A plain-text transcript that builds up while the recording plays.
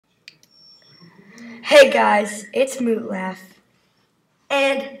Hey guys, it's Mootlaugh,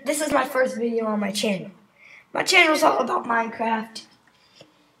 and this is my first video on my channel. My channel is all about Minecraft,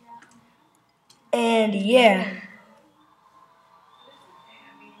 and yeah.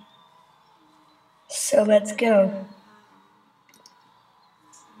 So let's go.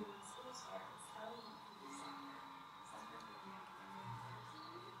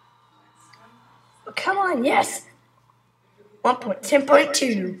 Oh, come on, yes!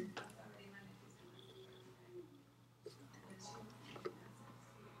 1.10.2.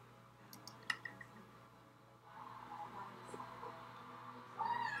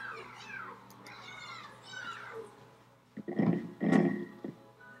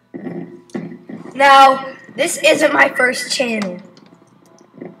 Now, this isn't my first channel.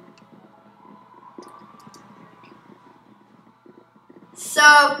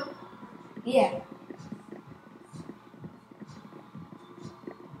 So, yeah.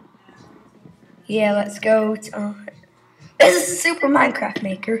 Yeah, let's go. This is Super Minecraft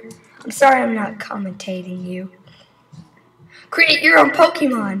Maker. I'm sorry I'm not commentating you. Create your own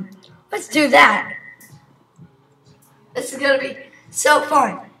Pokemon. Let's do that. This is gonna be so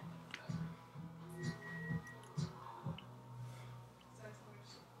fun.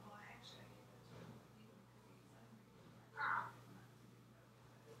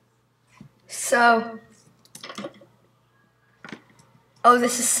 So, oh,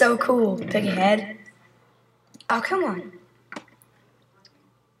 this is so cool. Pick a head. Oh, come on.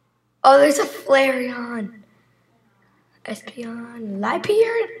 Oh, there's a Flareon. Espeon.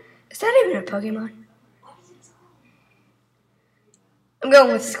 Lipier? Is that even a Pokemon? I'm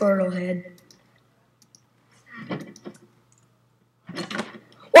going with Squirtle Head.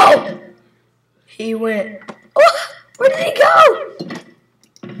 Whoa! He went. Oh, where did he go?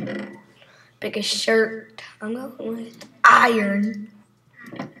 Pick a shirt. I'm going with Iron.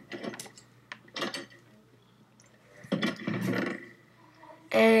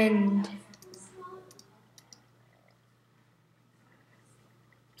 And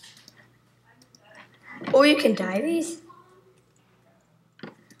oh, you can dye these?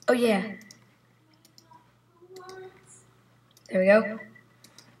 Oh yeah. There we go.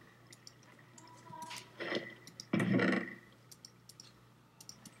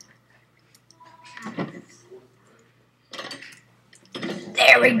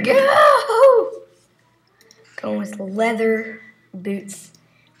 There we go! Going with leather boots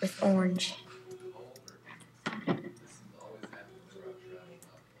with orange.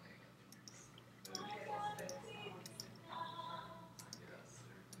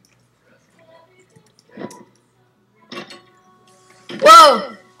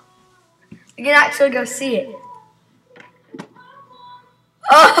 Whoa! You can actually go see it.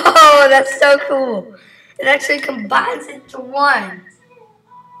 Oh, that's so cool. It actually combines into one.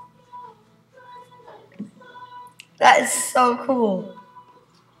 That is so cool.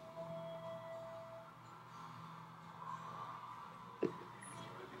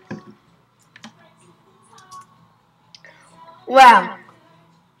 Wow.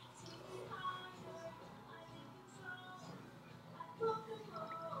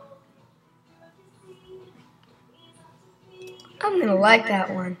 I'm gonna like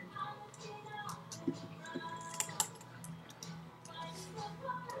that one.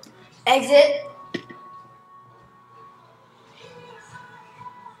 Exit.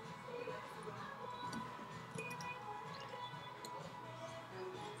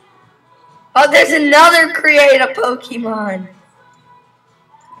 Oh, there's another create a Pokemon.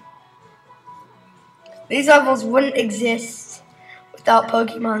 These levels wouldn't exist without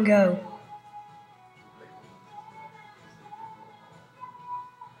Pokemon Go.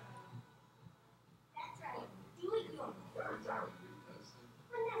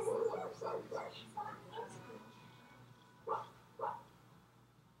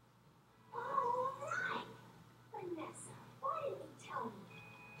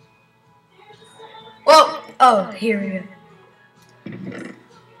 Whoa! Oh, here we go.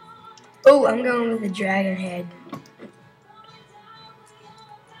 Oh, I'm going with the dragon head.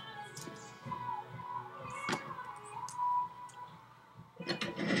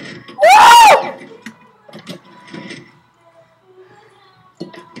 Whoa!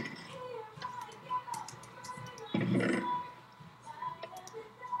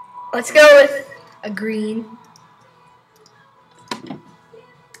 Let's go with a green.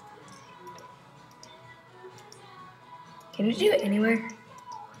 Can you do it anywhere?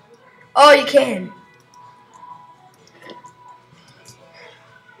 Oh, you can.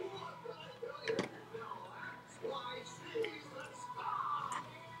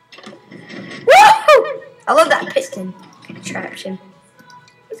 Woo! I love that piston contraption.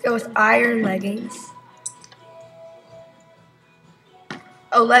 Let's go with iron leggings.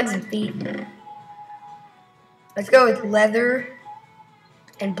 Oh, legs and feet. Let's go with leather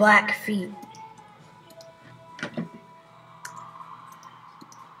and black feet.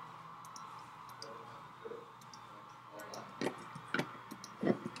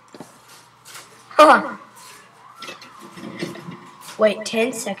 Huh. Wait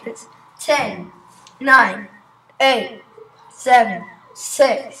 10 seconds. 10, 9, 8, 7,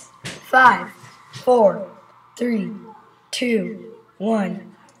 6, 5, 4, 3, 2, 1.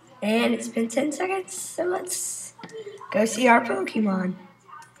 And it's been 10 seconds, so let's go see our Pokemon.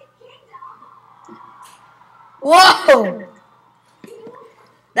 Whoa!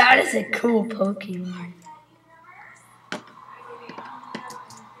 That is a cool Pokemon.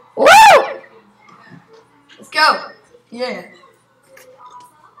 Woo! Let's go. Yeah.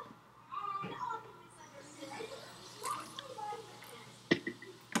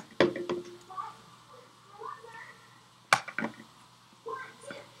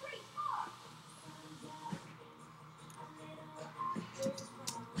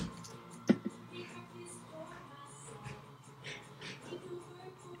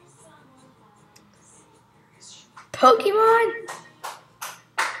 Pokemon?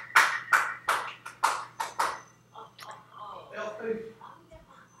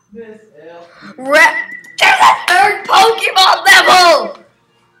 There's a third Pokemon level!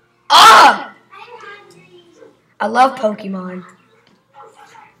 Ah! I love Pokemon.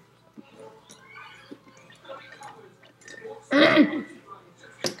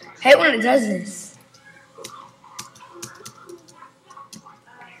 Hate when it does this.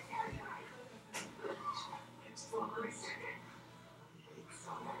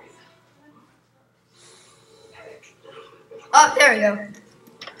 Oh, there we go.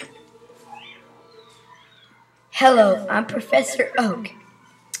 Hello, I'm Professor Oak.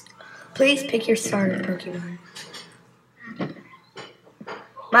 Please pick your starter Pokemon.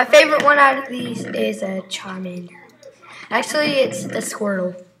 My favorite one out of these is a Charmander. Actually, it's the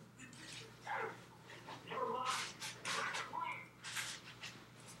Squirtle.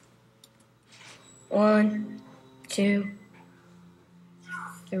 One, 2,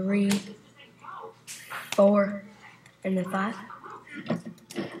 3, 4, and then 5.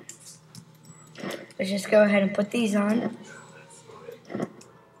 Let's just go ahead and put these on.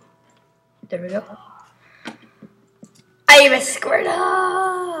 There we go. I am a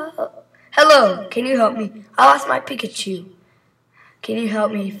Squirtle! Hello, can you help me? I lost my Pikachu. Can you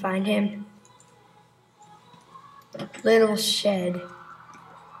help me find him? Little shed.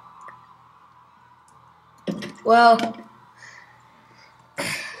 Well,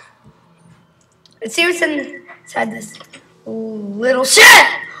 let's see what's inside this little shed!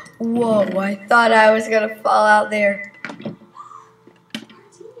 Whoa, I thought I was gonna fall out there.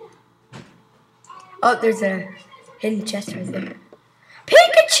 Oh, there's a hidden chest right there.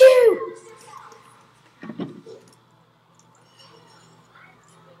 Pikachu!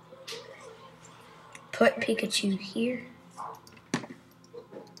 Put Pikachu here.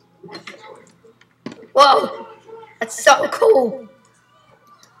 Whoa, that's so cool.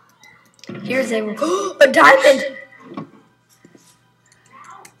 Here's a diamond.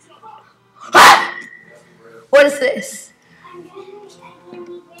 Ah! What is this?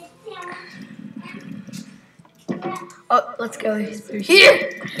 Oh, let's go through here.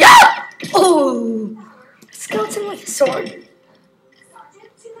 Yeah! Oh, a skeleton with a sword.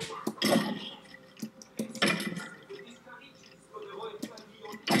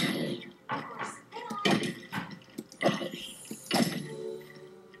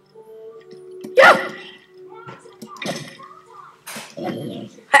 Yeah!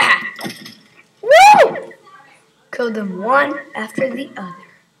 Woo! Killed them one after the other.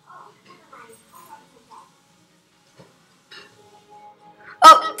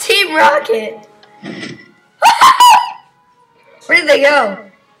 Oh, Team Rocket! Where did they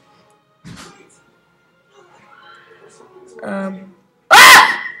go?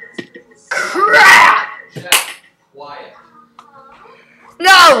 Ah! Crap!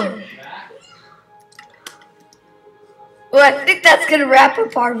 No! Well, I think that's going to wrap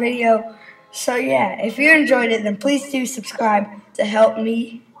up our video. So, yeah, if you enjoyed it, then please do subscribe to help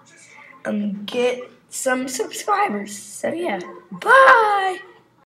me get some subscribers. So, yeah, bye!